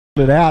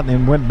it out and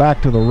then went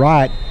back to the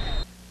right.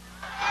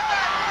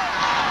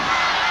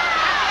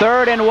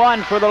 3rd and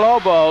 1 for the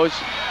Lobos.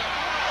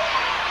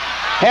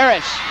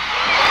 Harris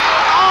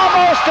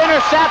almost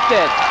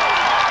intercepted.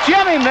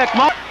 Jimmy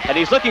McMullen. And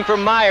he's looking for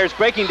Myers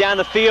breaking down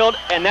the field,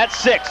 and that's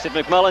 6 if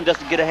McMullen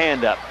doesn't get a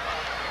hand up.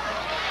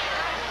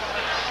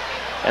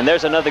 And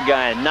there's another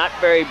guy, not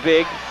very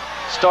big.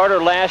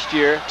 Starter last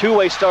year,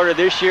 two-way starter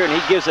this year, and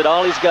he gives it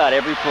all he's got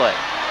every play.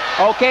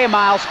 Okay,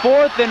 Miles,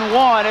 4th and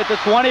 1 at the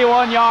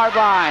 21-yard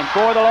line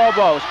for the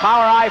Lobos.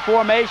 Power I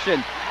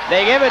formation.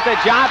 They give it to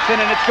Johnson,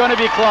 and it's going to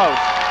be close.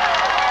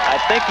 I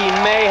think he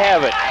may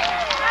have it.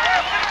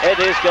 It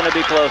is going to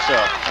be close,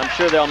 though. I'm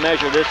sure they'll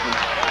measure this one.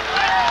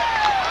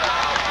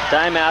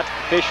 Timeout,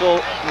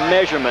 official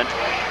measurement.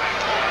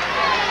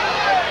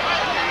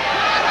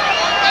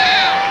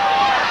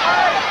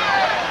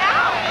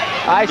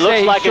 I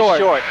say looks like he's short.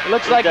 It's short. It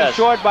looks like he's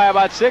short by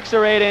about 6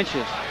 or 8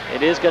 inches.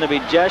 It is going to be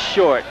just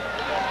short.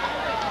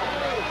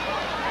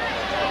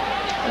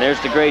 And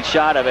there's the great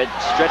shot of it.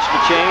 Stretch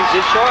the chains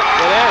is short.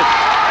 It is.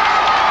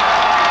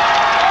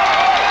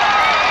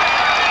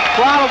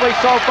 Probably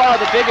so far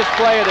the biggest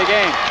play of the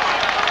game.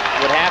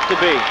 Would have to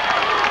be.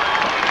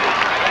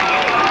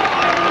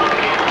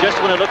 Just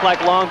when it looked like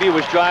Longview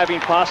was driving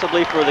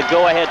possibly for the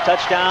go-ahead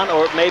touchdown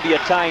or maybe a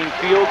tying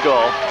field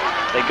goal,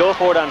 they go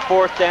for it on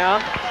 4th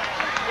down.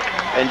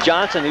 And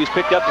Johnson, who's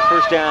picked up the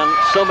first down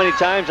so many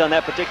times on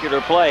that particular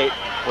play,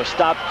 was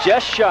stopped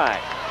just shy.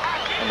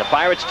 And the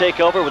Pirates take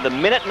over with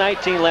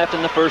 1:19 left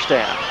in the first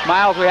half.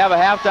 Miles, we have a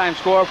halftime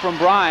score from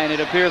Bryan. It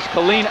appears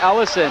Colleen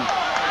Ellison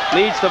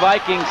leads the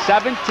Vikings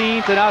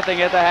 17-0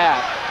 at the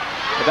half.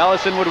 If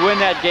Ellison would win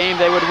that game,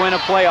 they would win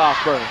a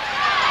playoff berth.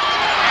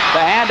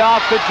 The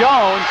handoff to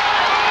Jones.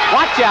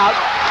 Watch out.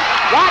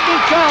 Rodney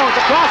Jones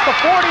across the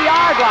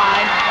 40-yard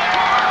line.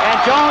 And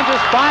Jones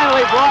is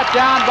finally brought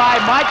down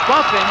by Mike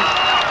Buffins.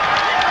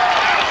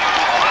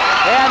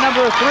 And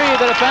number 3,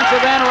 the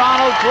defensive end,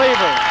 Ronald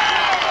Cleaver.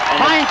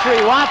 Pine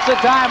Tree wants a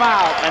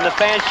timeout. And the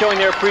fans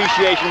showing their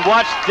appreciation.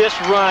 Watch this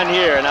run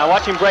here. Now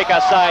watch him break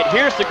outside.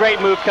 Here's the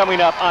great move coming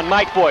up on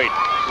Mike Boyd.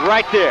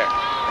 Right there.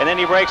 And then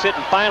he breaks it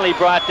and finally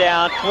brought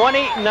down.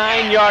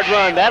 29-yard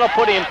run. That'll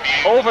put him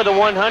over the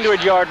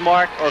 100-yard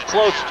mark or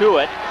close to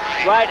it.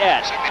 Right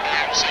at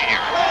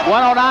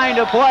 1:09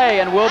 to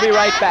play, and we'll be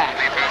right back.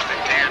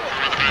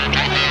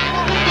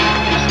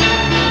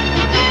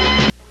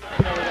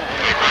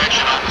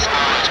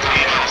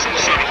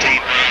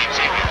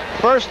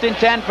 First and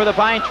 10 for the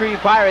Pine Tree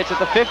Pirates at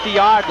the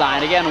 50-yard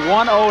line. Again,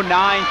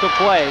 1:09 to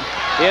play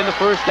in the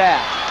first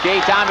half. Jay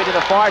Tommy to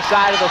the far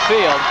side of the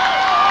field.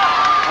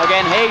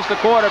 Again, Hayes the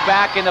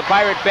quarterback, and the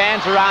Pirate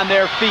fans are on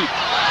their feet.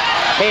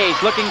 Hayes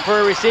looking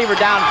for a receiver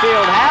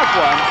downfield, has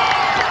one.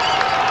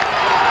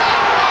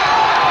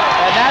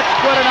 And that's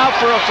good enough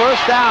for a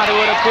first down, it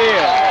would appear.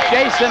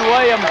 Jason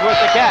Williams with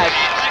the catch.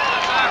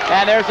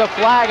 And there's a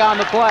flag on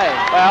the play.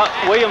 Well,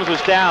 Williams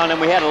was down, and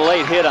we had a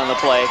late hit on the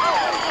play.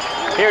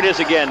 Here it is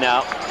again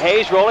now.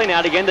 Hayes rolling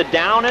out again, the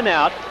down and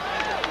out.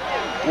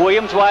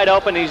 Williams wide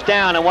open, he's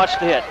down, and watch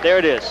the hit. There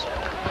it is.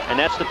 And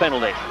that's the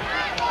penalty.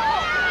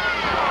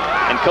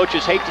 And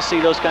coaches hate to see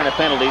those kind of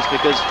penalties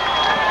because,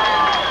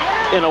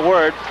 in a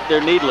word,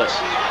 they're needless.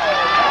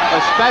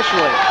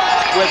 Especially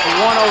with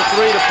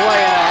 1:03 to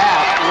play and a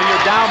half when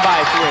you're down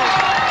by 3.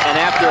 And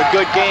after a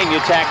good game,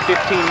 you tack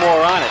 15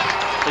 more on it.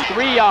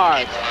 3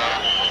 yards.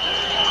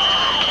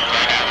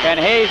 And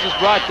Hayes is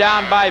brought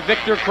down by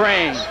Victor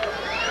Crane.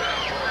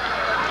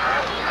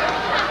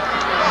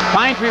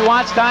 Pine Tree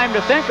wants time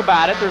to think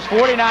about it. There's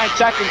 49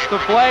 seconds to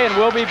play, and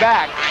we'll be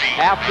back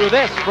after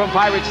this from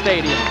Pirate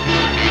Stadium.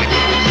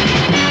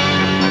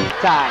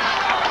 Time.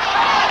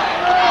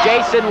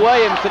 Jason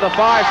Williams to the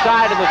far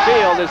side of the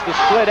field is the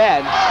split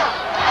end.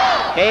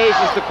 Hayes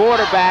is the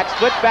quarterback,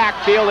 split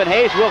backfield, and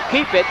Hayes will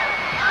keep it.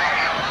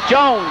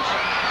 Jones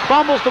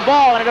fumbles the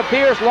ball, and it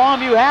appears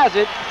Longview has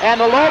it, and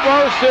the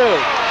Lobos do.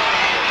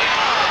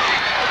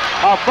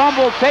 A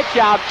fumbled pitch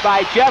out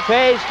by Jeff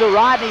Hayes to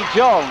Rodney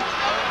Jones.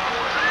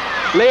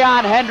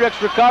 Leon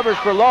Hendricks recovers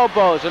for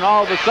Lobos, and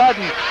all of a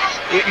sudden,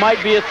 it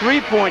might be a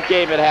 3-point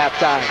game at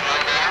halftime.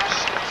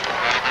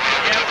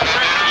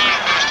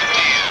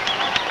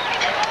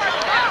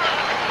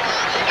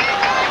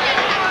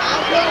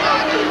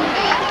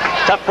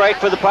 Tough break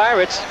for the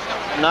Pirates.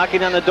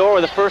 Knocking on the door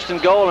with a 1st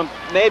and goal, and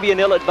maybe an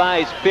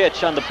ill-advised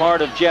pitch on the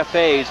part of Jeff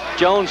Hayes.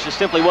 Jones just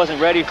simply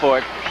wasn't ready for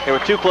it. They were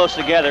too close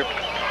together,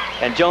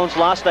 and Jones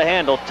lost the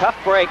handle. Tough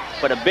break,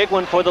 but a big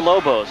one for the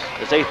Lobos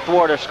as they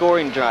thwart a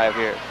scoring drive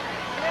here.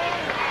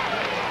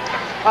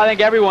 I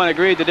think everyone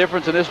agreed the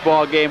difference in this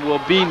ball game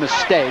will be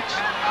mistakes.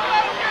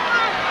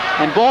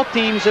 And both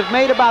teams have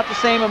made about the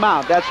same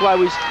amount. That's why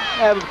we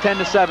have a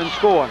 10-7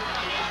 score.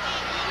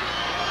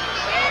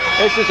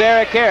 This is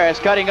Eric Harris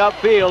cutting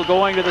upfield,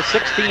 going to the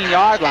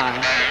 16-yard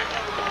line.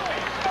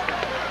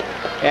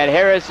 And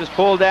Harris is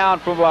pulled down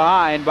from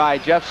behind by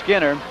Jeff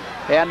Skinner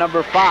and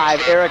number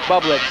 5, Eric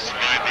Bublitz.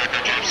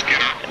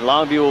 And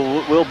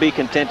Longview will be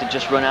content to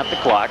just run out the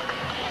clock.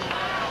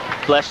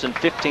 Less than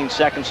 15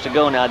 seconds to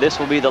go now. This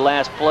will be the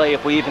last play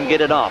if we even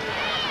get it off.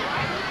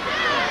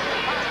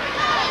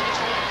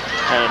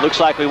 And it looks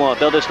like we won't.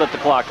 They'll just let the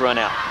clock run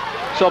out.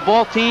 So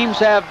both teams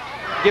have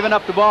given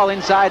up the ball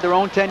inside their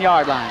own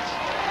 10-yard lines.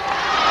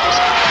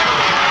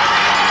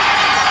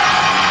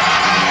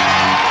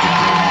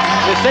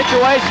 The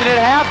situation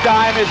at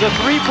halftime is a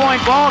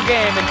 3-point ball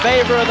game in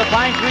favor of the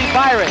Pine Tree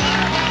Pirates.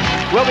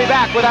 We'll be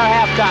back with our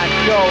halftime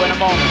show in a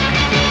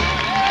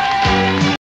moment.